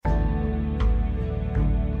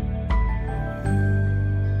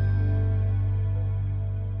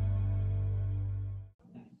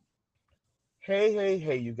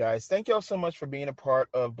Hey, you guys. Thank y'all so much for being a part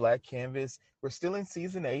of Black Canvas. We're still in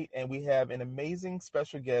season 8, and we have an amazing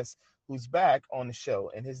special guest who's back on the show,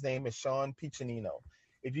 and his name is Sean Piccinino.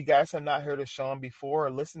 If you guys have not heard of Sean before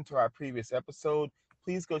or listened to our previous episode,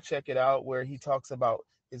 please go check it out where he talks about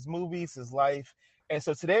his movies, his life. And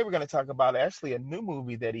so today we're going to talk about actually a new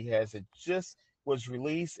movie that he has that just was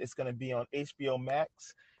released. It's going to be on HBO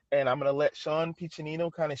Max. And I'm going to let Sean Piccinino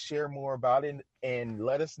kind of share more about it and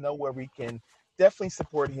let us know where we can definitely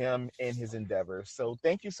support him in his endeavors. So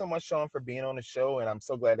thank you so much, Sean, for being on the show, and I'm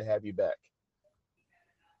so glad to have you back.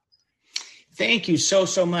 Thank you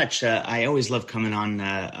so much. I always love coming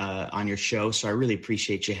on your show, so I really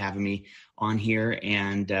appreciate you having me on here.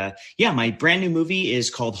 And my brand new movie is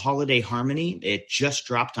called Holiday Harmony. It just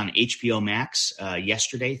dropped on HBO Max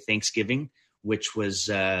yesterday, Thanksgiving, which was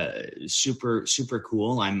super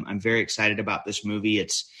cool. I'm very excited about this movie.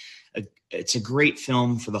 It's a great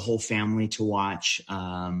film for the whole family to watch.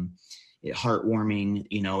 Heartwarming.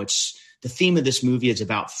 It's the theme of this movie is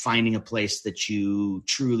about finding a place that you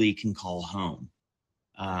truly can call home.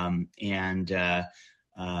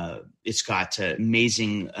 It's got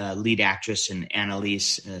amazing lead actress in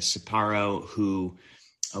Annalise Saparo, who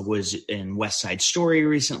was in West Side Story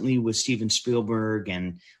recently with Steven Spielberg,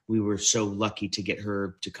 and we were so lucky to get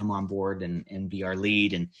her to come on board and be our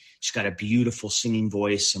lead. And she's got a beautiful singing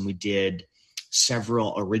voice, and we did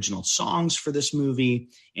several original songs for this movie.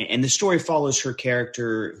 And the story follows her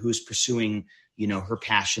character who's pursuing, her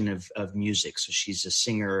passion of music. So she's a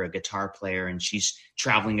singer, a guitar player, and she's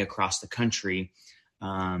traveling across the country,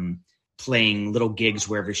 playing little gigs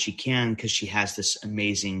wherever she can, because she has this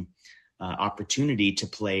amazing opportunity to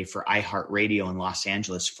play for iHeartRadio in Los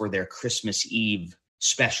Angeles for their Christmas Eve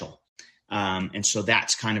special. And so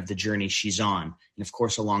that's kind of the journey she's on. And of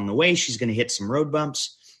course, along the way, she's going to hit some road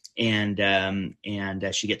bumps, and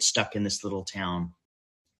she gets stuck in this little town.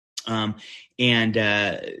 Also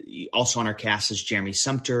on our cast is Jeremy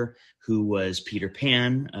Sumpter, who was Peter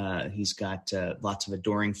Pan. He's got lots of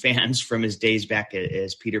adoring fans from his days back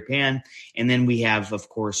as Peter Pan. And then we have, of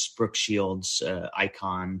course, Brooke Shields,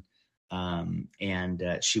 icon.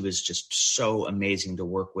 She was just so amazing to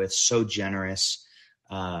work with, so generous,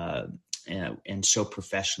 and so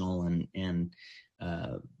professional. And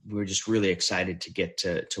we're just really excited to get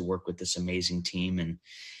to work with this amazing team.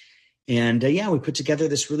 And we put together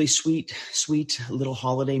this really sweet little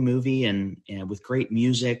holiday movie and with great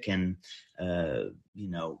music. And,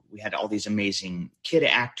 we had all these amazing kid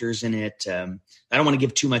actors in it. I don't want to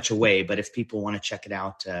give too much away, but if people want to check it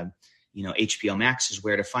out, HBO Max is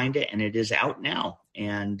where to find it, and it is out now.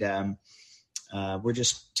 And we're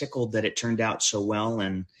just tickled that it turned out so well.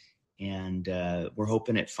 And we're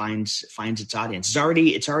hoping it finds its audience. It's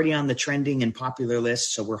already on the trending and popular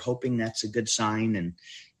list, so we're hoping that's a good sign.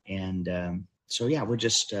 We're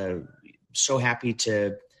just so happy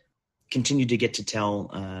to continue to get to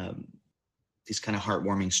tell these kind of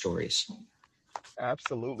heartwarming stories.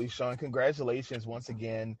 Absolutely, Sean. Congratulations once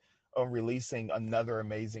again on releasing another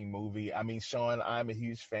amazing movie. I mean, Sean, I'm a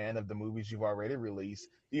huge fan of the movies you've already released.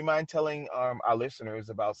 Do you mind telling our listeners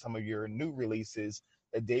about some of your new releases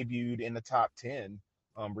that debuted in the top 10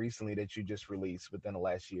 recently that you just released within the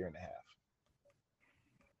last year and a half?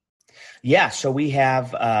 Yeah, so we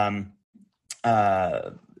have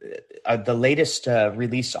the latest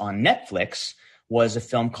release on Netflix was a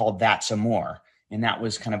film called That's Amore. And that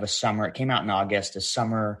was kind of it came out in August, a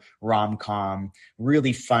summer rom-com,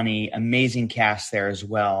 really funny, amazing cast there as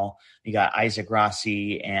well. You got Isaac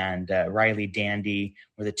Rossi and Riley Dandy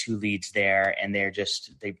were the two leads there. And they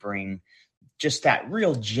bring just that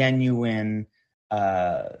real genuine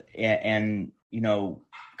and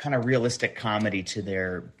kind of realistic comedy to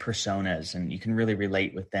their personas. And you can really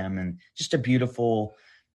relate with them, and just a beautiful,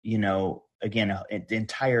 again, the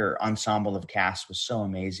entire ensemble of cast was so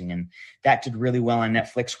amazing. And that did really well on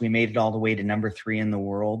Netflix. We made it all the way to number 3 in the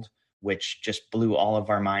world, which just blew all of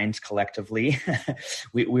our minds collectively.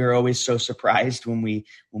 we were always so surprised when we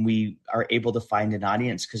are able to find an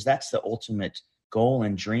audience, because that's the ultimate goal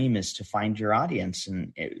and dream, is to find your audience.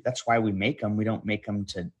 And that's why we make them. We don't make them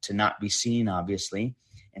to not be seen, obviously.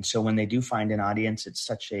 And so when they do find an audience, it's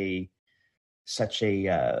such a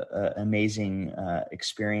amazing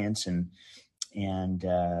experience. And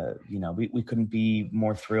we couldn't be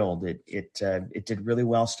more thrilled. It did really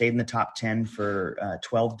well, stayed in the top 10 for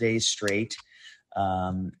 12 days straight.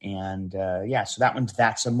 So that one's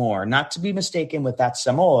That's Amore, not to be mistaken with That's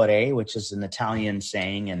Amore, which is an Italian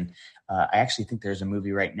saying. And I actually think there's a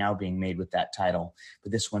movie right now being made with that title,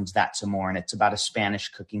 but this one's That's Amore, and it's about a Spanish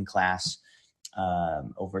cooking class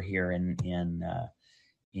over here in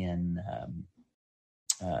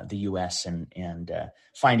the U.S. and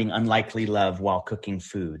finding unlikely love while cooking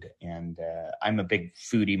food. And I'm a big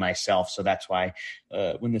foodie myself, so that's why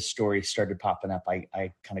when this story started popping up,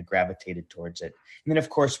 I kind of gravitated towards it. And then, of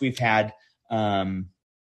course, we've had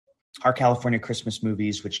our California Christmas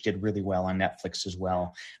movies, which did really well on Netflix as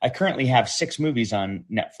well. I currently have 6 movies on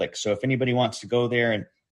Netflix, so if anybody wants to go there and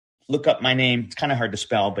look up my name, it's kind of hard to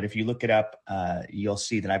spell, but if you look it up, you'll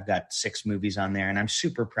see that I've got 6 movies on there, and I'm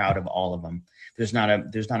super proud of all of them. There's not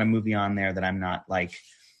a movie on there that I'm not like,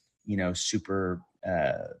 super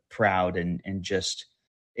proud and just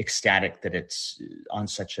ecstatic that it's on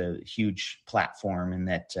such a huge platform and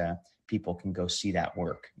that people can go see that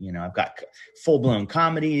work. I've got full-blown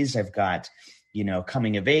comedies. I've got,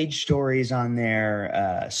 coming of age stories on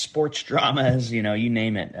there, sports dramas, you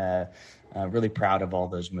name it. Really proud of all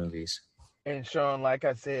those movies. And Sean, like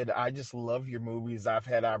I said, I just love your movies. I've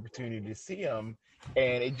had opportunity to see them,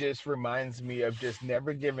 and it just reminds me of just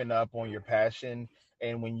never giving up on your passion.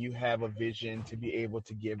 And when you have a vision, to be able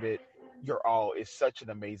to give it your all is such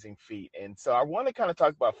an amazing feat. And so I want to kind of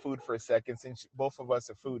talk about food for a second, since both of us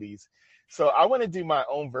are foodies. So I want to do my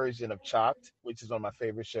own version of Chopped, which is one of my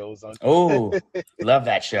favorite shows on. Oh, love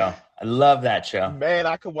that show. I love that show. Man,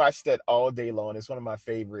 I could watch that all day long. It's one of my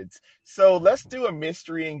favorites. So let's do a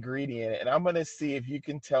mystery ingredient, and I'm going to see if you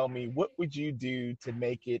can tell me what would you do to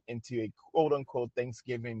make it into a quote unquote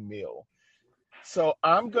Thanksgiving meal. So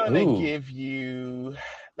I'm going to give you,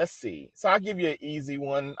 let's see. So I'll give you an easy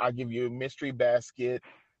one. I'll give you a mystery basket.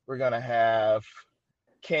 We're going to have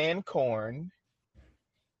canned corn.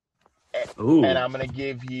 Ooh. And I'm going to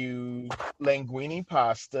give you linguine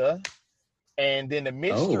pasta. And then the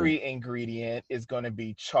mystery ingredient is going to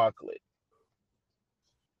be chocolate.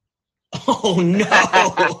 Oh, no.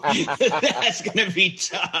 That's going to be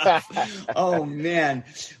tough. Oh, man.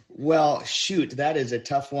 Well, shoot, that is a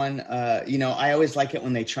tough one. I always like it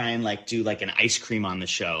when they try and do an ice cream on the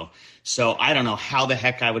show. So I don't know how the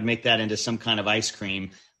heck I would make that into some kind of ice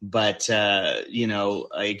cream, but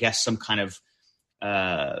I guess some kind of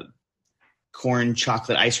corn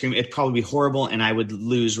chocolate ice cream. It'd probably be horrible and I would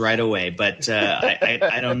lose right away, but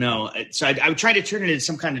I don't know. So I would try to turn it into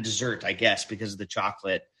some kind of dessert, I guess, because of the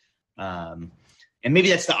chocolate. And maybe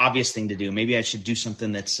that's the obvious thing to do. Maybe I should do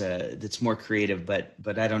something that's more creative,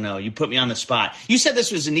 but I don't know. You put me on the spot. You said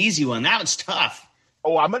this was an easy one. That was tough.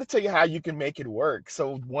 Oh, I'm going to tell you how you can make it work.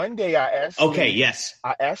 So one day I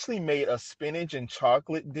actually made a spinach and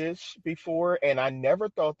chocolate dish before, and I never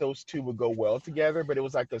thought those two would go well together, but it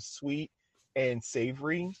was like a sweet and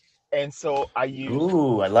savory. And so I used...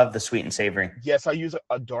 Ooh, I love the sweet and savory. Yes, I use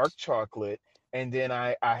a dark chocolate. And then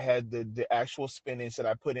I had the actual spinach that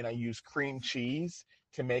I put in. I used cream cheese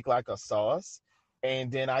to make like a sauce. And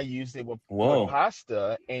then I used it with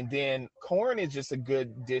pasta. And then corn is just a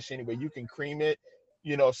good dish anyway. You can cream it,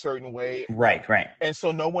 a certain way. Right. And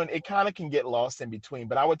so it kind of can get lost in between.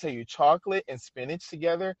 But I would tell you, chocolate and spinach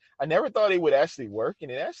together, I never thought it would actually work. And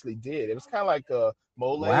it actually did. It was kind of like a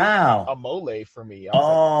mole. Wow. A mole for me.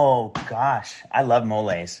 Gosh. I love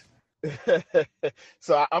moles.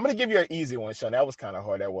 So I'm going to give you an easy one, Sean. That was kind of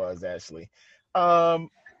hard. That was actually. All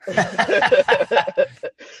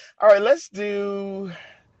right, let's do,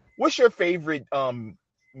 what's your favorite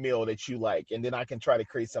meal that you like? And then I can try to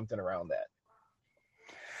create something around that.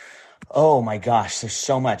 Oh my gosh, there's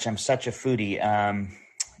so much. I'm such a foodie.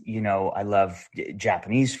 I love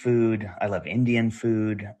Japanese food. I love Indian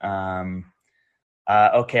food.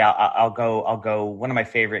 Okay, I'll go. One of my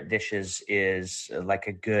favorite dishes is like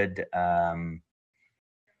a good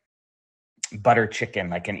butter chicken,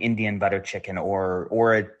 like an Indian butter chicken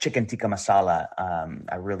or a chicken tikka masala.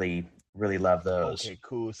 I really, really love those. Okay,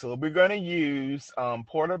 cool. So we're going to use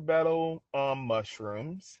portobello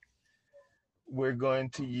mushrooms. We're going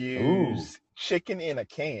to use chicken in a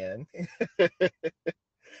can.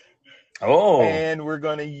 And we're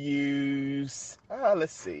going to use,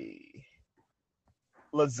 let's see,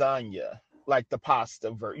 lasagna, like the pasta,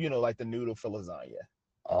 like the noodle for lasagna.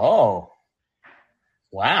 Oh,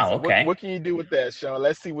 wow. So okay. What can you do with that, Sean?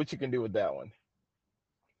 Let's see what you can do with that one.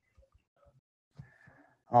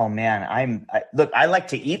 Oh man, look, I like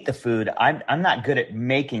to eat the food. I'm not good at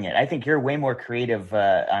making it. I think you're way more creative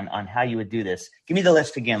on how you would do this. Give me the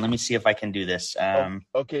list again. Let me see if I can do this.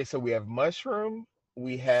 Okay, so we have mushroom,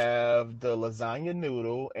 we have the lasagna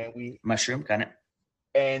noodle, and mushroom, got it.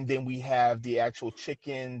 And then we have the actual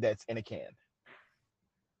chicken that's in a can.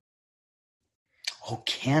 Oh,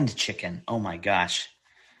 canned chicken. Oh my gosh.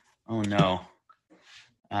 Oh no.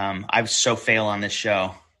 I so fail on this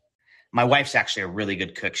show. My wife's actually a really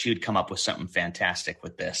good cook. She would come up with something fantastic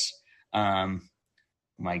with this.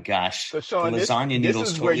 My gosh, So the Sean, lasagna this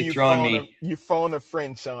noodles is where totally throwing me. you phone a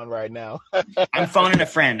friend, Sean, right now. I'm phoning a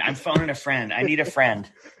friend. I'm phoning a friend. I need a friend.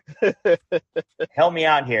 Help me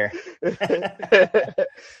out here.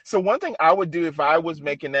 So one thing I would do if I was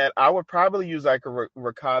making that, I would probably use like a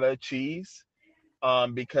ricotta cheese,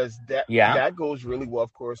 because Yeah. that goes really well,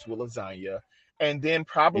 of course, with lasagna. And then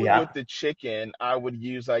probably Yeah. with the chicken, I would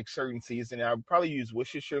use like certain seasoning. I would probably use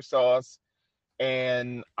Worcestershire sauce,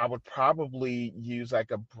 and I would probably use like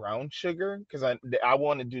a brown sugar because I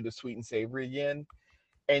want to do the sweet and savory again.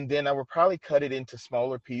 And then I would probably cut it into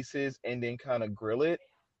smaller pieces and then kind of grill it.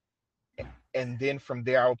 And then from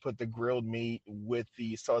there, I would put the grilled meat with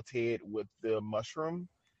the sauteed with the mushroom.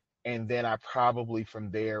 And then I probably from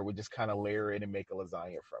there would just kind of layer it and make a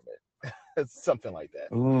lasagna from it. Something like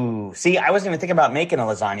that. Ooh, see, I wasn't even thinking about making a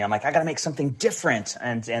lasagna. I'm like, I got to make something different.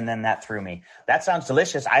 And then that threw me. That sounds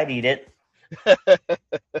delicious. I'd eat it.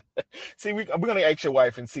 See, we're gonna ask your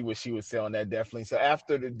wife and see what she would say on that. Definitely. So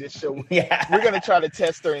after this show, we're gonna Yeah. try to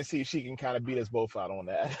test her and see if she can kind of beat us both out on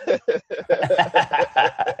that.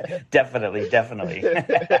 Definitely. Definitely.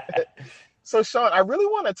 So Sean, I really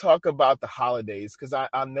want to talk about the holidays because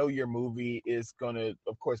I know your movie is going to,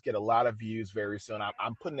 of course, get a lot of views very soon.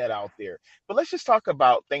 I'm putting that out there. But let's just talk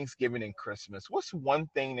about Thanksgiving and Christmas. What's one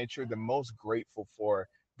thing that you're the most grateful for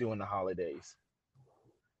during the holidays?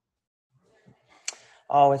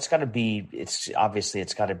 Oh, it's obviously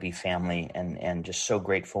it's got to be family and just so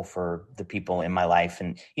grateful for the people in my life.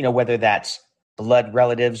 And, whether that's blood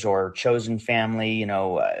relatives or chosen family,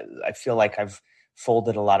 I feel like I've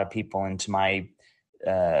folded a lot of people into my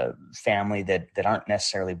family that aren't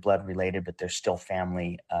necessarily blood related, but they're still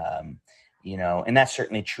family. And that's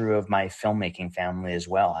certainly true of my filmmaking family as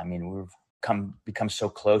well. I mean, we've become so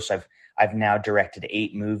close. I've now directed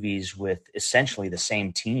 8 movies with essentially the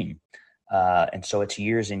same team. And so it's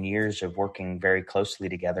years and years of working very closely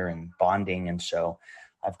together and bonding. And so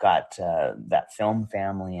I've got that film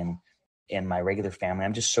family and my regular family.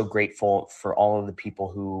 I'm just so grateful for all of the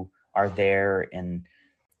people who are there and,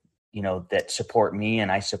 that support me and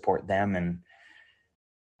I support them. And,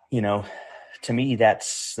 you know, to me,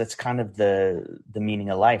 that's kind of the meaning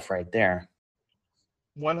of life right there.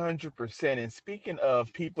 100%. And speaking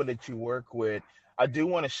of people that you work with, I do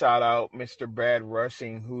want to shout out Mr. Brad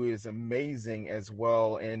Rushing, who is amazing as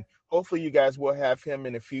well. And hopefully, you guys will have him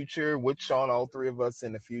in the future with Sean, all three of us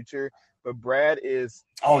in the future. But Brad is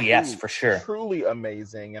Oh, yes, for sure. truly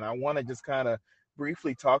amazing. And I want to just kind of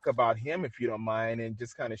briefly talk about him, if you don't mind, and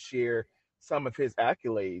just kind of share some of his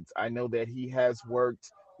accolades. I know that he has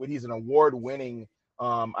worked he's an award winning,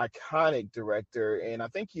 iconic director. And I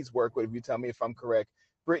think he's worked with, if you tell me if I'm correct,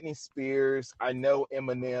 Britney Spears. I know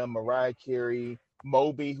Eminem, Mariah Carey,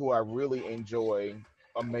 Moby, who I really enjoy.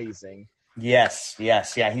 Amazing. Yes,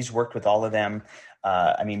 yes, yeah. He's worked with all of them.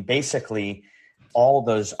 I mean, basically, all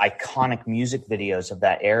those iconic music videos of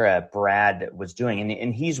that era, Brad was doing,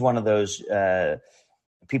 and he's one of those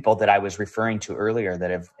people that I was referring to earlier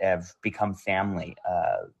that have become family.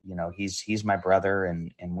 He's my brother,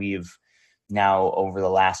 and we've now over the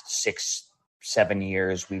last 6-7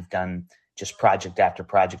 years we've done just project after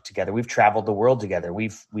project together. We've traveled the world together.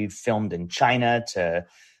 We've filmed in China to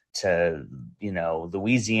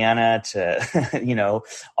Louisiana to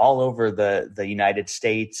all over the United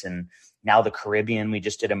States, and now the Caribbean. We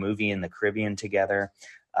just did a movie in the Caribbean together.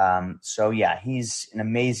 So yeah, he's an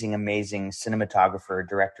amazing cinematographer,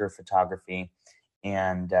 director of photography,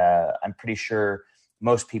 and I'm pretty sure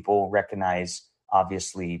most people recognize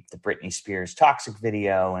obviously the Britney Spears Toxic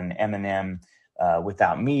video and Eminem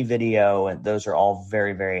Without Me video, and those are all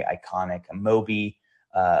very, very iconic. Moby,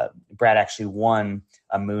 Brad actually won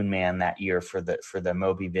a Moon Man that year for the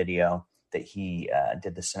Moby video that he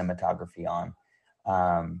did the cinematography on.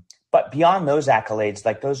 But beyond those accolades,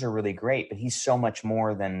 like those are really great, but he's so much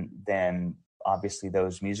more than obviously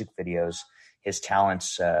those music videos. His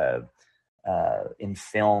talents in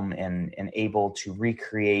film and able to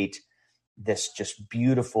recreate this just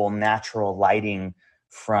beautiful natural lighting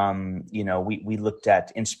from, we looked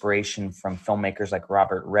at inspiration from filmmakers like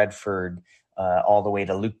Robert Redford, all the way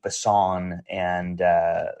to Luc Besson and,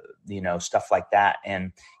 stuff like that.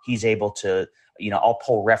 And he's able to, I'll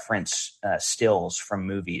pull reference stills from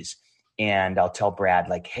movies and I'll tell Brad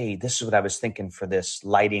like, hey, this is what I was thinking for this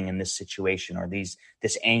lighting in this situation, or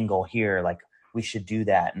this angle here, like we should do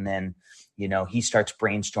that. And then, he starts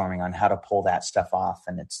brainstorming on how to pull that stuff off.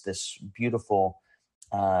 And it's this beautiful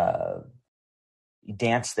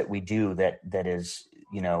dance that we do that is,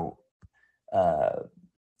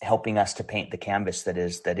 helping us to paint the canvas that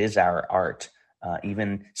is our art.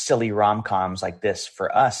 even silly rom-coms like this.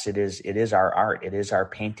 For us, it is our art. It is our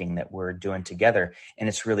painting that we're doing together. And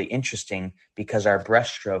it's really interesting because our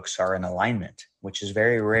brushstrokes are in alignment, which is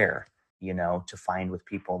very rare, to find with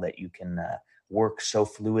people that you can work so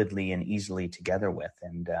fluidly and easily together with.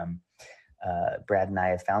 And Brad and I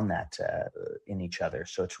have found that in each other.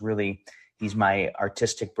 So it's really, he's my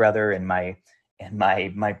artistic brother and my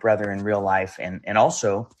brother in real life. And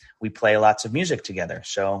also we play lots of music together.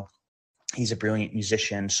 So he's a brilliant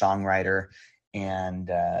musician, songwriter, and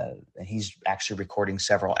he's actually recording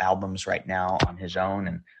several albums right now on his own.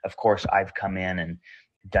 And of course, I've come in and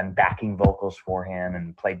done backing vocals for him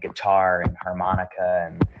and played guitar and harmonica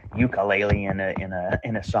and ukulele in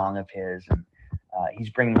a song of his. And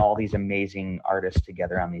he's bringing all these amazing artists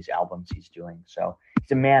together on these albums he's doing. So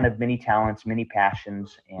he's a man of many talents, many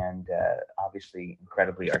passions, and obviously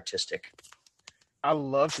incredibly artistic. I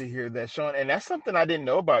love to hear that, Sean. And that's something I didn't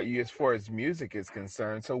know about you as far as music is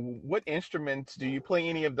concerned. So what instruments do you play?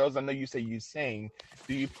 Any of those? I know you say you sing.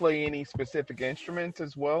 Do you play any specific instruments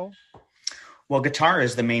as well? Well, guitar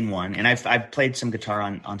is the main one. And I've played some guitar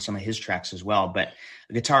on some of his tracks as well. But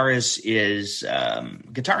guitar is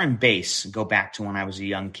guitar and bass go back to when I was a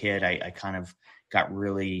young kid. I kind of got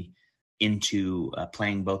really into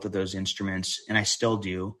playing both of those instruments, and I still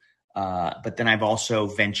do. But then I've also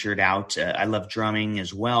ventured out. I love drumming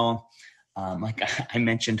as well. Like I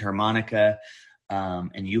mentioned, harmonica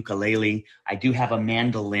and ukulele. I do have a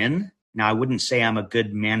mandolin. Now, I wouldn't say I'm a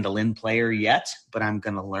good mandolin player yet, but I'm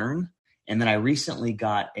going to learn. And then I recently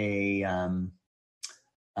got an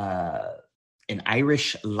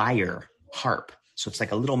Irish lyre harp. So it's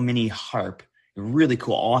like a little mini harp, really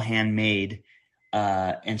cool, all handmade.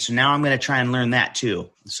 And so now I'm going to try and learn that too.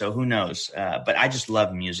 So who knows? But I just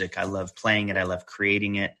love music. I love playing it. I love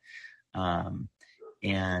creating it. And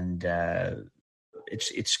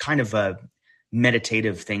it's kind of a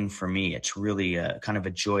meditative thing for me. It's really kind of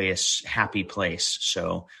a joyous, happy place.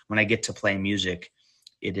 So when I get to play music,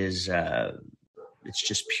 it's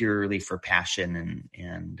just purely for passion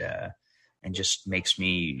and just makes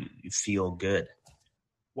me feel good.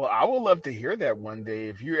 Well, I would love to hear that one day.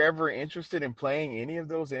 If you're ever interested in playing any of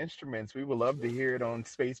those instruments, we would love to hear it on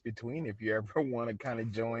Space Between if you ever want to kind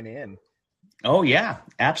of join in. Oh, yeah,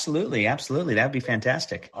 absolutely. Absolutely. That'd be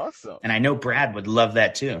fantastic. Awesome. And I know Brad would love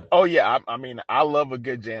that too. Oh, yeah. I mean, I love a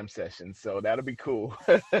good jam session, so that'll be cool.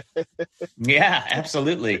 Yeah,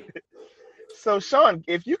 absolutely. So, Sean,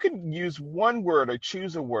 if you could use one word or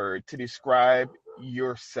choose a word to describe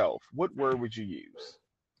yourself, what word would you use?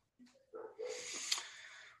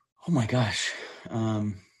 Oh my gosh.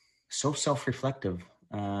 So self-reflective.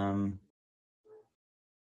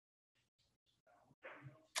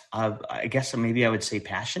 I guess maybe I would say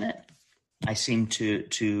passionate. I seem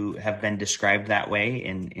to have been described that way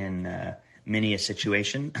in many a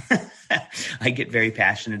situation. I get very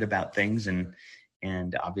passionate about things and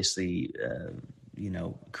obviously,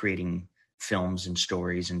 creating films and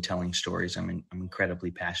stories and telling stories. I'm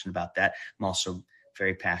incredibly passionate about that. I'm also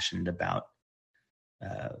very passionate about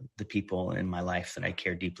the people in my life that I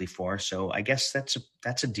care deeply for. So I guess that's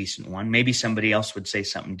a decent one. Maybe somebody else would say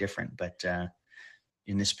something different, but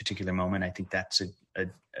in this particular moment, I think that's a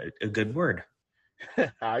good word.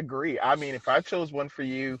 I agree. I mean, if I chose one for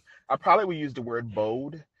you, I probably would use the word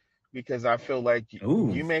bold, because I feel like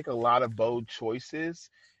you make a lot of bold choices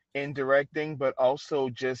in directing, but also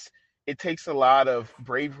just it takes a lot of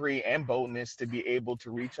bravery and boldness to be able to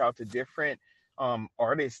reach out to different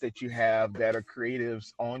artists that you have that are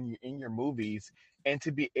creatives in your movies, and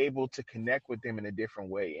to be able to connect with them in a different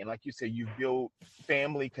way. And like you said, you've built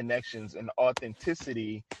family connections and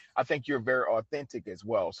authenticity. I think you're very authentic as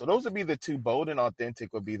well. So those would be the two. Bold and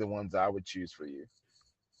authentic would be the ones I would choose for you.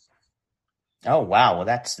 Oh, wow.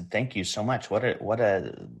 Well, thank you so much. What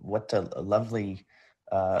a lovely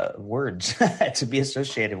words to be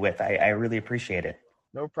associated with. I really appreciate it.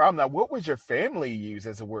 No problem. Now, what would your family use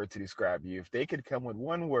as a word to describe you? If they could come with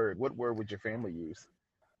one word, what word would your family use?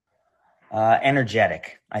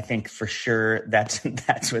 Energetic. I think for sure that's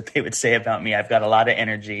what they would say about me. I've got a lot of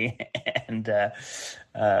energy, and I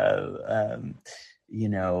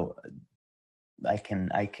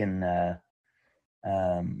can I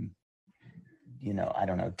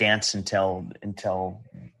don't know, dance until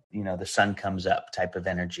the sun comes up type of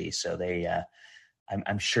energy. So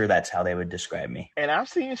I'm sure that's how they would describe me. And I've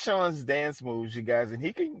seen Sean's dance moves, you guys, and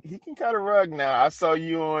he can cut a rug now. I saw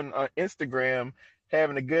you on Instagram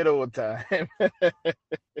having a good old time.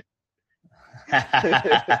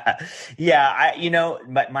 Yeah,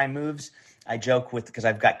 my moves, I joke with, because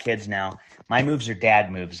I've got kids now, my moves are dad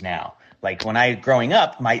moves now. Like when growing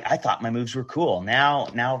up, I thought my moves were cool.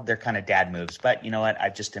 Now they're kind of dad moves, but you know what?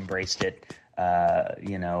 I've just embraced it.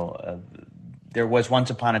 There was once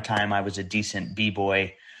upon a time I was a decent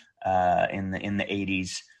b-boy in the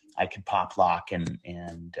 80s. I could pop lock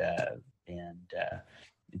and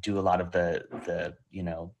do a lot of the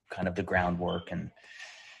kind of the groundwork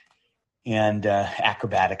and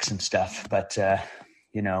acrobatics and stuff. But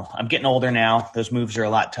I'm getting older now. Those moves are a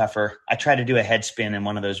lot tougher. I tried to do a head spin in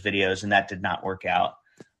one of those videos, and that did not work out.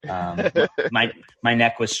 My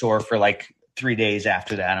neck was sore for like 3 days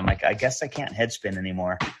after that. I'm like, I guess I can't head spin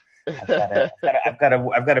anymore. I've got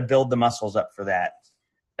to build the muscles up for that.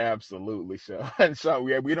 Absolutely, Sean. So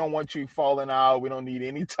we don't want you falling out. We don't need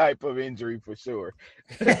any type of injury for sure.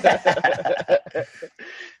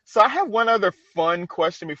 So I have one other fun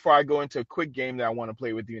question before I go into a quick game that I want to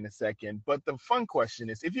play with you in a second. But the fun question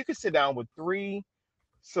is, if you could sit down with 3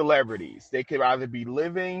 celebrities, they could either be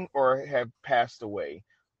living or have passed away.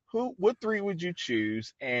 What 3 would you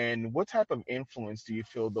choose, and what type of influence do you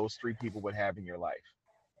feel those 3 people would have in your life?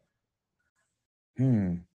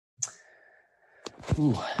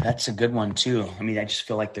 Ooh, that's a good one too. I mean, I just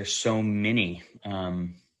feel like there's so many.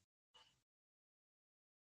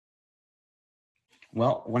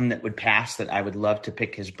 Well, one that would pass that I would love to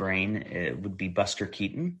pick his brain would be Buster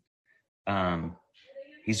Keaton.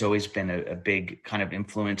 He's always been a big kind of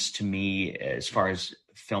influence to me as far as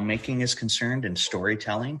filmmaking is concerned and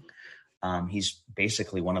storytelling. He's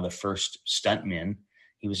basically one of the first stuntmen.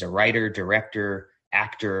 He was a writer, director,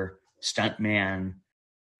 actor, stuntman.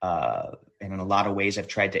 And in a lot of ways, I've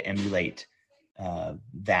tried to emulate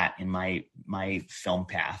that in my film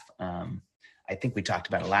path. I think we talked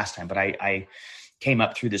about it last time, but I came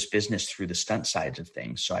up through this business through the stunt sides of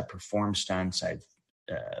things. So I perform stunts. I've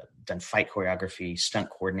done fight choreography, stunt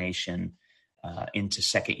coordination, into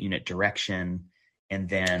second unit direction, and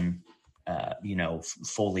then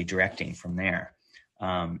fully directing from there.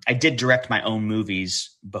 I did direct my own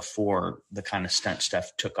movies before the kind of stunt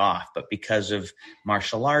stuff took off, but because of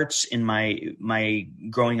martial arts in my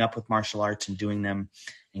growing up with martial arts and doing them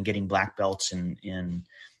and getting black belts in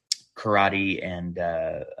karate and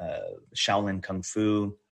Shaolin Kung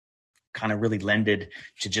Fu, kind of really lended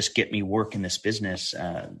to just get me work in this business,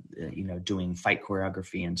 doing fight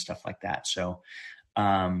choreography and stuff like that.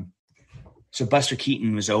 So Buster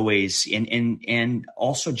Keaton was always, and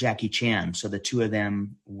also Jackie Chan. So the two of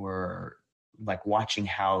them were like watching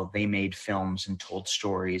how they made films and told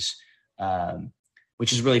stories,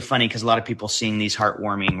 which is really funny because a lot of people seeing these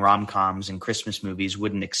heartwarming rom-coms and Christmas movies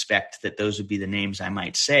wouldn't expect that those would be the names I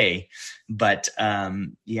might say. But I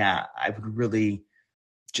would really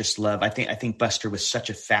just love, I think Buster was such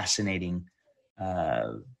a fascinating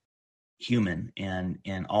human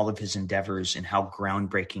and all of his endeavors and how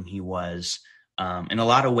groundbreaking he was. In a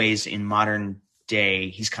lot of ways in modern day,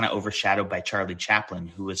 he's kind of overshadowed by Charlie Chaplin,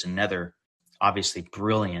 who was another obviously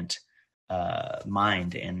brilliant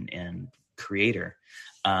mind and creator.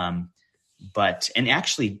 But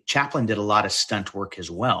actually Chaplin did a lot of stunt work as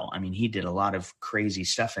well. I mean, he did a lot of crazy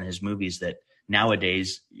stuff in his movies that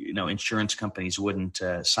nowadays, insurance companies wouldn't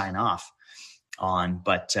sign off on.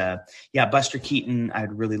 But Buster Keaton,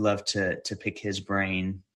 I'd really love to pick his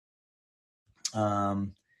brain. I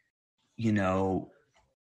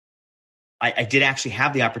did actually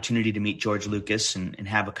have the opportunity to meet George Lucas and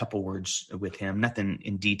have a couple words with him, nothing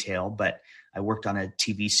in detail, but I worked on a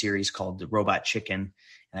TV series called The Robot Chicken,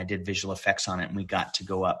 and I did visual effects on it. And we got to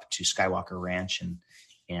go up to Skywalker Ranch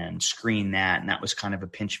and screen that. And that was kind of a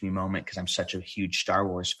pinch me moment because I'm such a huge Star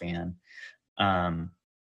Wars fan. But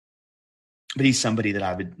he's somebody that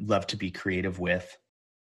I would love to be creative with.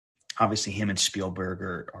 Obviously him and Spielberg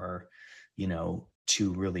are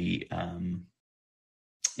two really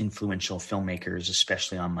influential filmmakers,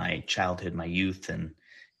 especially on my childhood, my youth, and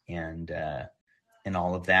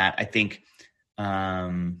all of that. I think,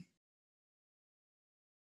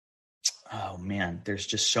 there's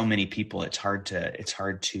just so many people. It's hard to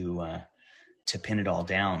pin it all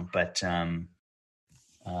down, but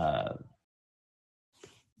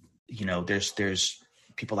there's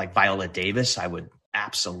people like Viola Davis. I would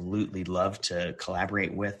absolutely love to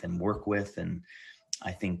collaborate with and work with, and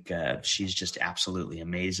I think she's just absolutely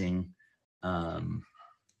amazing. I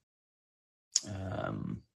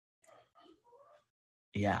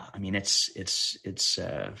mean,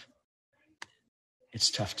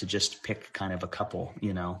 it's tough to just pick kind of a couple.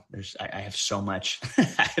 I have so much,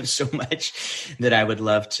 that I would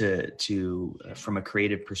love to from a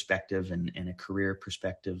creative perspective and a career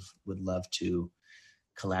perspective, would love to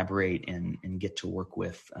collaborate and get to work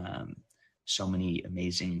with so many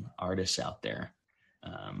amazing artists out there.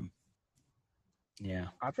 Yeah.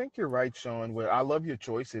 I think you're right, Sean. Well, I love your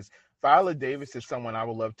choices. Viola Davis is someone I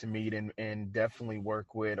would love to meet and definitely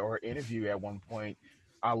work with or interview at one point.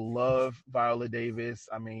 I love Viola Davis.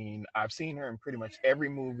 I mean, I've seen her in pretty much every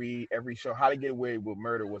movie, every show. How to Get Away with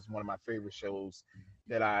Murder was one of my favorite shows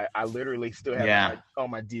that I literally still have Yeah.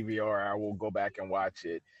 on my DVR. I will go back and watch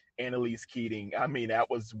it. Annalise Keating. I mean, that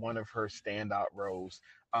was one of her standout roles.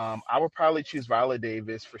 I would probably choose Viola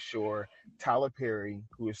Davis for sure. Tyler Perry,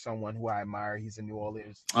 who is someone who I admire. He's a New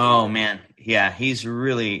Orleans Oh native. man. Yeah. He's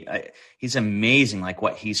really, he's amazing. Like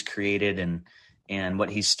what he's created and what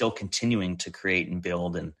he's still continuing to create and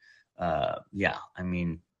build. And, yeah, I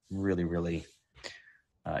mean, really, really,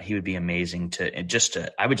 he would be amazing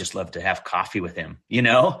I would just love to have coffee with him,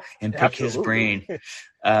 and pick his Absolutely. brain.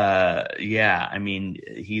 Yeah, I mean,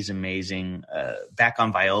 he's amazing. Back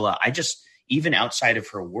on Viola, even outside of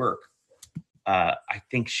her work, I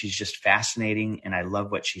think she's just fascinating and I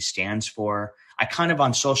love what she stands for. I kind of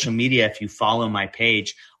on social media, if you follow my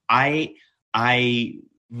page, I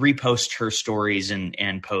repost her stories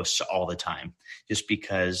and posts all the time just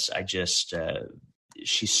because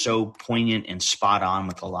she's so poignant and spot on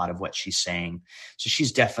with a lot of what she's saying. So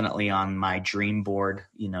she's definitely on my dream board.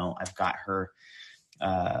 I've got her,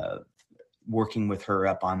 working with her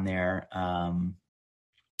up on there.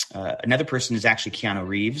 Another person is actually Keanu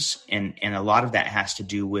Reeves. And a lot of that has to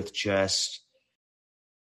do with just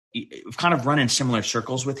we've kind of run in similar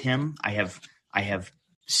circles with him. I have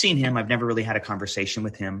seen him. I've never really had a conversation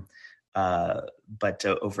with him. But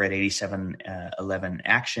over at 8711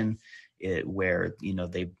 Action, where,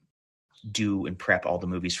 they do and prep all the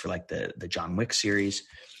movies for like the John Wick series.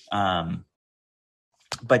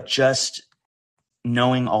 But just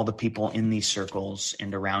knowing all the people in these circles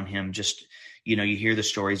and around him, just, you hear the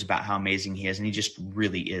stories about how amazing he is, and he just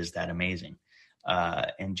really is that amazing.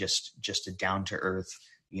 And just a down to earth,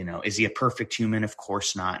 is he a perfect human? Of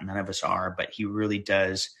course not. None of us are, but he really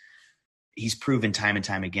does. He's proven time and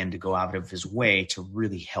time again to go out of his way to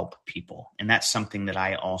really help people. And that's something that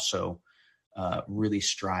I also really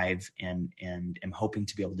strive and am hoping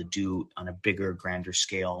to be able to do on a bigger, grander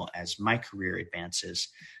scale as my career advances.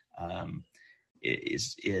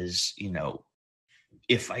 Is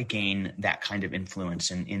if I gain that kind of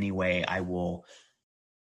influence in any way,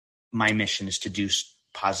 my mission is to do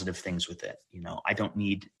positive things with it. I don't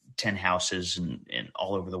need 10 houses and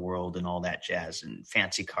all over the world and all that jazz and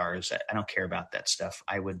fancy cars. I don't care about that stuff.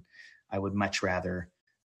 I would much rather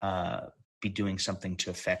be doing something to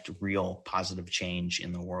affect real positive change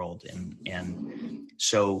in the world. And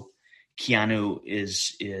so Keanu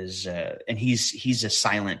is and he's a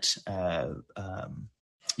silent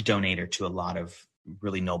donator to a lot of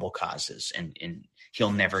really noble causes, and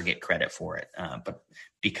he'll never get credit for it. But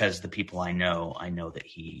because the people I know that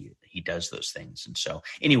he does those things. And so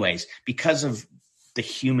anyways, because of the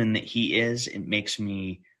human that he is, it makes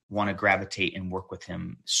me want to gravitate and work with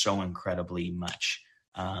him so incredibly much.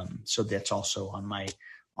 So that's also on my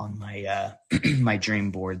my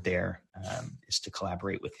dream board there, is to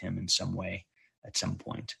collaborate with him in some way at some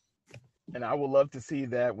point. And I would love to see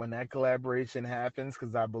that when that collaboration happens,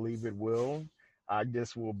 because I believe it will. I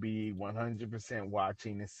just will be 100%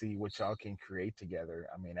 watching to see what y'all can create together.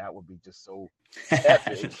 I mean, that would be just so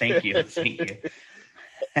epic. Thank you. Thank you.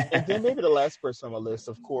 And then maybe the last person on my list,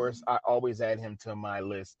 of course, I always add him to my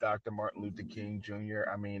list, Dr. Martin Luther King Jr.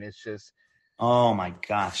 I mean, it's just, Oh my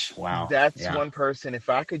gosh. Wow. that's Yeah. one person. If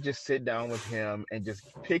I could just sit down with him and just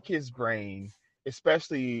pick his brain,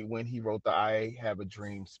 especially when he wrote the I Have a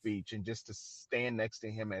Dream speech, and just to stand next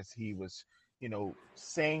to him as he was,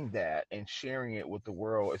 saying that and sharing it with the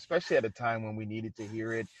world, especially at a time when we needed to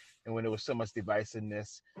hear it and when there was so much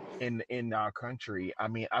divisiveness in our country. I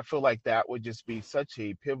mean, I feel like that would just be such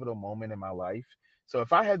a pivotal moment in my life. So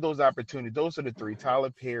if I had those opportunities, those are the three: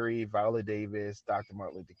 Tyler Perry, Viola Davis, Dr.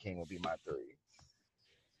 Martin Luther King would be my three.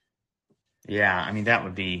 Yeah. I mean, that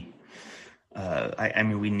would be, I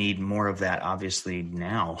mean, we need more of that obviously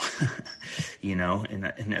now,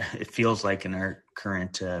 and it feels like in our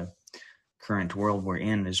current world we're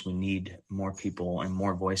in is we need more people and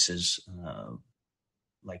more voices,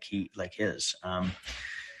 like his.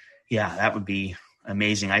 Yeah, that would be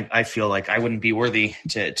amazing. I feel like I wouldn't be worthy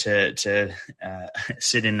to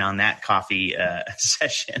sit in on that coffee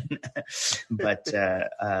session, but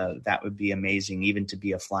that would be amazing, even to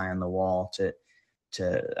be a fly on the wall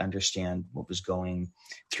to understand what was going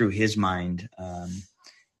through his mind. And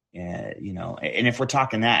if we're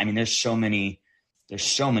talking that, I mean, there's so many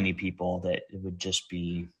people that it would just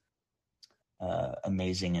be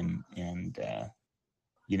amazing. And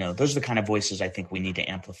those are the kind of voices I think we need to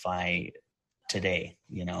amplify today,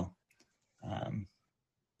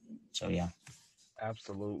 so yeah.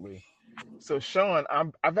 Absolutely. So, Sean,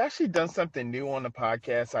 I've actually done something new on the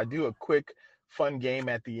podcast. I do a quick fun game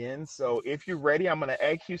at the end. So, if you're ready, I'm going to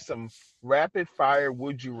ask you some rapid fire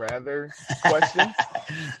would you rather questions,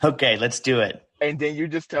 Okay, let's do it. and then you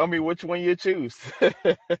just tell me which one you choose.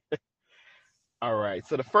 All right.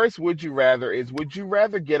 So, the first would you rather is would you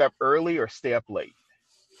rather get up early or stay up late?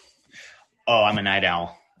 Oh, I'm a night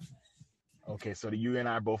owl. Okay. So, you and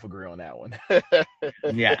I both agree on that one.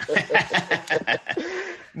 Yeah.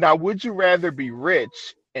 Now, would you rather be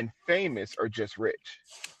rich and famous or just rich?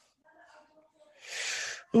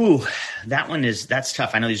 Ooh, that's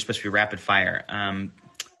tough. I know these are supposed to be rapid fire.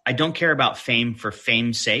 I don't care about fame for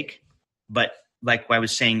fame's sake, but like I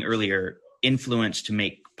was saying earlier, influence to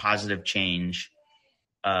make positive change.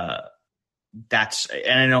 And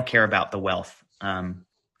I don't care about the wealth.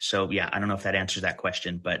 So yeah, I don't know if that answers that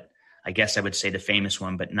question, but I guess I would say the famous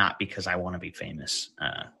one, but not because I want to be famous.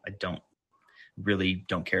 I don't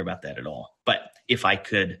care about that at all. But if I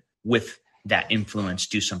could, with that influence,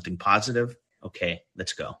 do something positive, okay,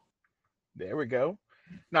 let's go. There we go.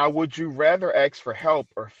 Now, would you rather ask for help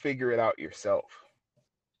or figure it out yourself?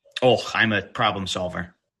 Oh, I'm a problem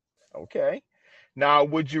solver. Okay. Now,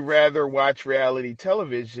 would you rather watch reality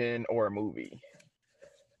television or a movie?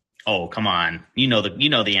 Oh, come on. You know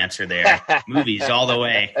the answer there. Movies all the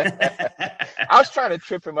way. I was trying to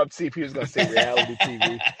trip him up to see if he was going to say reality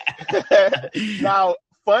TV. Now,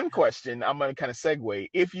 fun question. I'm going to kind of segue.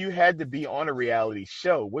 If you had to be on a reality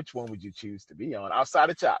show, which one would you choose to be on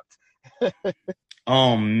outside of Chopped?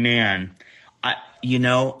 Oh man. I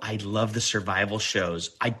love the survival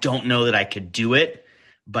shows. I don't know that I could do it,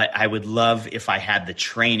 but I would love if I had the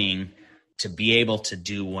training to be able to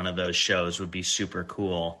do one of those shows would be super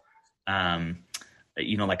cool.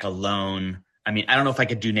 Like Alone. I mean, I don't know if I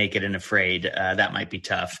could do Naked and Afraid. That might be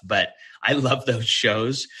tough, but I love those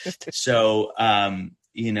shows. So,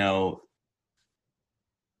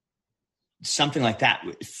 something like that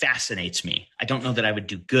fascinates me. I don't know that I would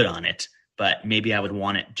do good on it, but maybe I would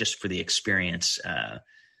want it just for the experience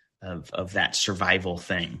of that survival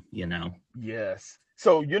thing, Yes.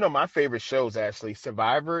 So, my favorite shows actually.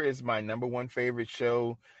 Survivor is my number one favorite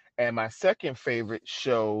show. And my second favorite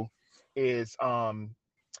show is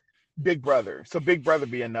Big Brother. So Big Brother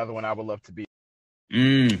be another one I would love to be.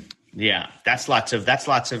 Yeah, that's lots of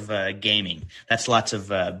gaming. That's lots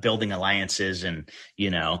of building alliances and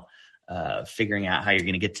figuring out how you're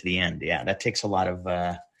going to get to the end. Yeah, that takes a lot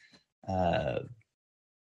of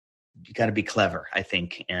you got to be clever, I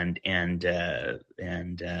think, and I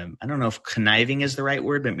don't know if conniving is the right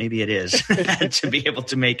word, but maybe it is to be able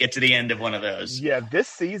to make it to the end of one of those. Yeah, this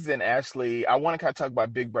season actually, I want to kind of talk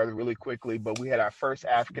about Big Brother really quickly, but we had our first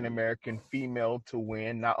African American female to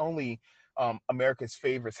win not only America's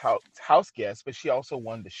favorite house guest, but she also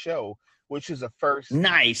won the show, which is a first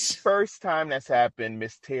time that's happened.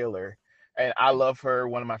 Miss Taylor. And I love her,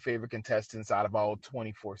 one of my favorite contestants out of all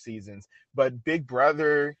 24 seasons. But Big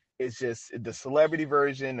Brother is just the celebrity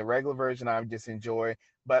version, the regular version I just enjoy.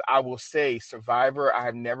 But I will say Survivor, I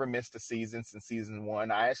have never missed a season since season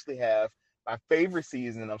one. I actually have my favorite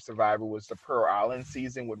season of Survivor was the Pearl Island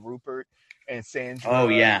season with Rupert and Sandra. Oh,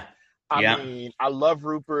 yeah. I mean, I love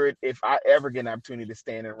Rupert. If I ever get an opportunity to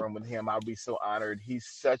stand in a room with him, I'll be so honored. He's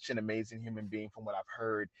such an amazing human being from what I've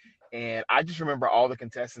heard. And I just remember all the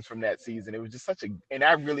contestants from that season. It was just and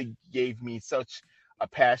that really gave me such a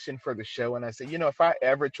passion for the show. And I said, if I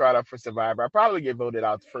ever tried out for Survivor, I'd probably get voted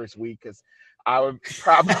out the first week because I would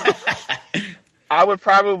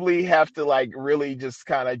probably have to really just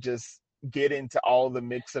kind of just get into all the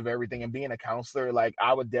mix of everything. And being a counselor,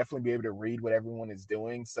 I would definitely be able to read what everyone is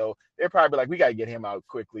doing. So they're probably like, we got to get him out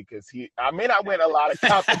quickly because I may not win a lot of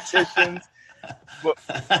competitions, but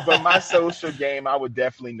my social game, I would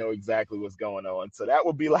definitely know exactly what's going on. So that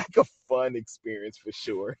would be a fun experience for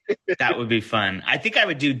sure. That would be fun. I think I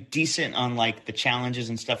would do decent on the challenges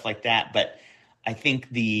and stuff like that. But I think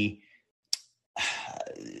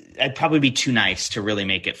I'd probably be too nice to really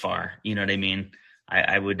make it far. You know what I mean?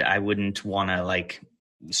 I wouldn't want to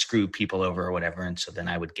screw people over or whatever. And so then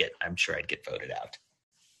I'm sure I'd get voted out.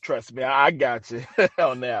 Trust me, I got you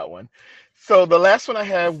on that one. So the last one I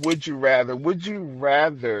have, would you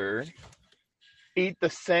rather eat the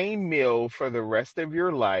same meal for the rest of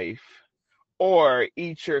your life or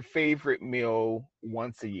eat your favorite meal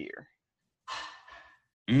once a year?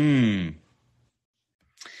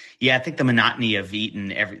 Yeah, I think the monotony of eating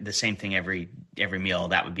the same thing every meal,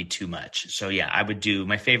 that would be too much. So yeah, I would do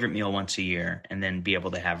my favorite meal once a year and then be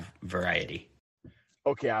able to have variety.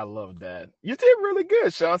 Okay, I love that. You did really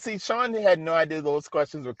good, Sean. See, Sean had no idea those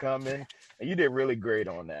questions were coming. You did really great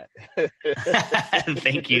on that.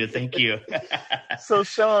 Thank you. So,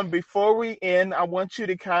 Sean, before we end, I want you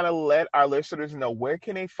to kind of let our listeners know where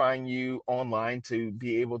can they find you online to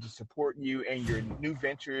be able to support you and your new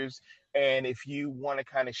ventures. And if you want to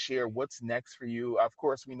kind of share what's next for you, of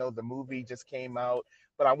course, we know the movie just came out,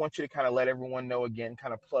 but I want you to kind of let everyone know again,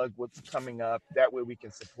 kind of plug what's coming up. That way we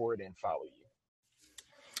can support and follow you.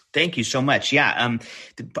 Thank you so much. Yeah.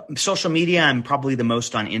 Social media, I'm probably the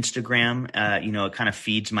most on Instagram. It kind of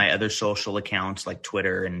feeds my other social accounts like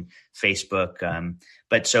Twitter and Facebook.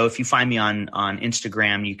 But so if you find me on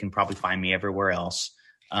Instagram, you can probably find me everywhere else.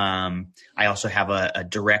 I also have a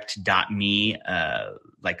direct.me,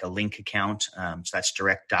 like a link account. So that's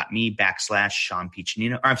direct.me /Sean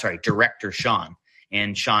Piccinino, or I'm sorry, director Sean,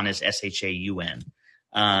 and Sean is SHAUN.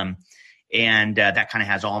 And that kind of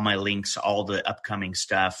has all my links, all the upcoming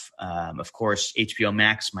stuff. Of course, HBO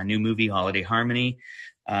Max, my new movie, Holiday Harmony.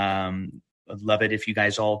 I'd love it if you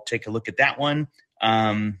guys all take a look at that one.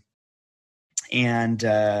 And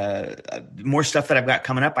more stuff that I've got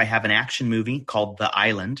coming up. I have an action movie called The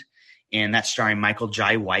Island, and that's starring Michael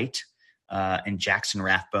Jai White and Jackson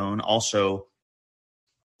Rathbone. Also,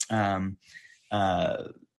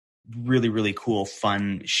 really, really cool,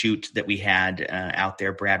 fun shoot that we had out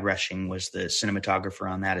there. Brad Rushing was the cinematographer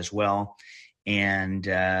on that as well. And,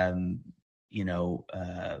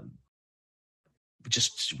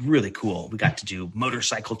 just really cool. We got to do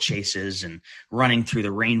motorcycle chases and running through the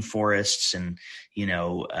rainforests and,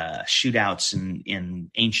 shootouts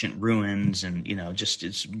in ancient ruins. And,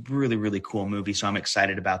 it's really, really cool movie. So I'm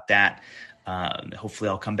excited about that. Hopefully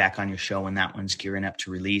I'll come back on your show when that one's gearing up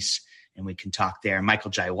to release, and we can talk there.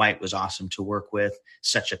 Michael Jai White was awesome to work with.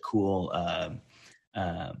 Such a cool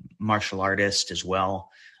martial artist as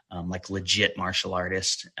well, like legit martial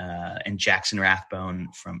artist. And Jackson Rathbone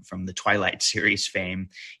from the Twilight series fame.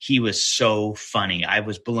 He was so funny. I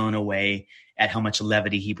was blown away at how much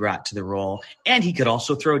levity he brought to the role. And he could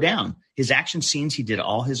also throw down. His action scenes, he did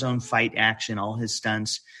all his own fight action, all his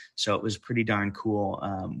stunts. So it was pretty darn cool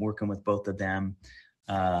working with both of them.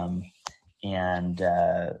 So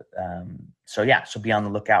be on the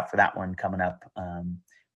lookout for that one coming up.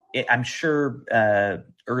 I'm sure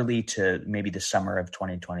early to maybe the summer of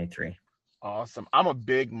 2023. Awesome. I'm a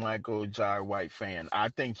big Michael Jai White fan. I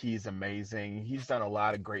think he's amazing. He's done a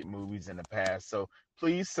lot of great movies in the past. So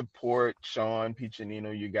please support Sean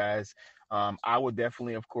Piccinino, you guys. I will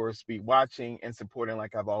definitely, of course, be watching and supporting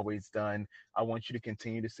like I've always done. I want you to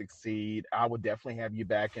continue to succeed. I will definitely have you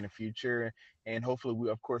back in the future. And hopefully,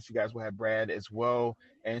 you guys will have Brad as well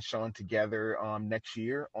and Sean together next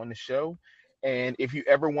year on the show. And if you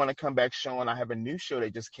ever want to come back, Sean, I have a new show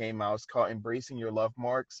that just came out. It's called Embracing Your Love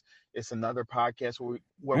Marks. It's another podcast where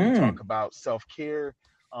we talk about self-care,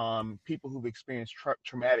 people who've experienced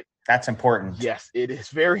traumatic. That's important. Yes, it is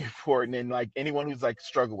very important. And like anyone who's like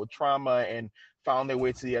struggled with trauma and found their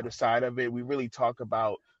way to the other side of it, we really talk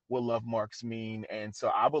about what love marks mean. And so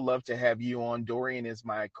I would love to have you on. Dorian is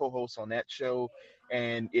my co-host on that show.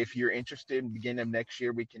 And if you're interested in the beginning of next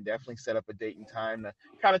year, we can definitely set up a date and time to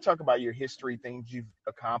kind of talk about your history, things you've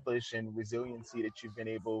accomplished, and resiliency that you've been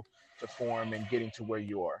able to form and getting to where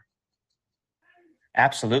you are.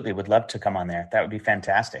 Absolutely. Would love to come on there. That would be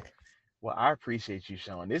fantastic. Well, I appreciate you,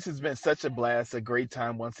 Sean. This has been such a blast, a great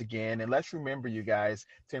time once again. And let's remember, you guys,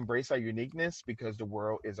 to embrace our uniqueness because the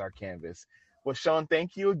world is our canvas. Well, Sean,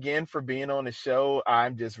 thank you again for being on the show.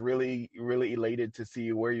 I'm just really, really elated to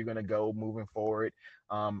see where you're going to go moving forward.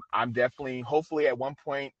 I'm definitely, hopefully at one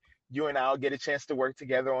point, you and I'll get a chance to work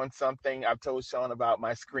together on something. I've told Sean about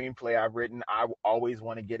my screenplay I've written. I always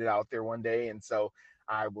want to get it out there one day. And so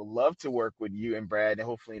I would love to work with you and Brad, and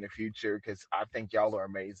hopefully in the future, because I think y'all are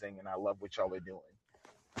amazing and I love what y'all are doing.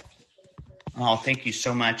 Oh, thank you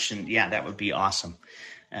so much. And yeah, that would be awesome.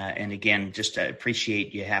 And again, just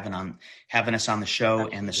appreciate you having us on the show.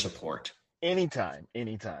 Absolutely. And the support. Anytime.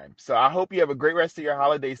 So I hope you have a great rest of your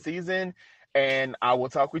holiday season, and I will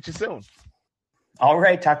talk with you soon. All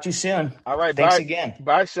right. Talk to you soon. All right. Thanks bye. Again.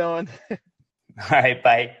 Bye, Sean. All right.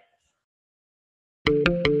 Bye.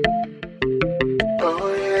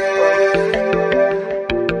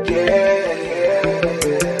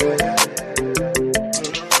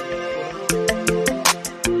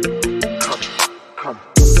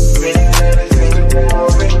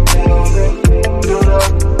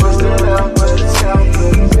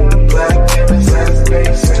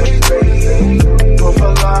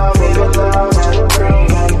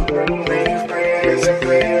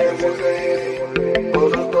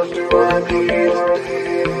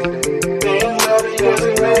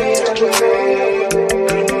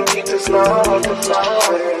 Fly.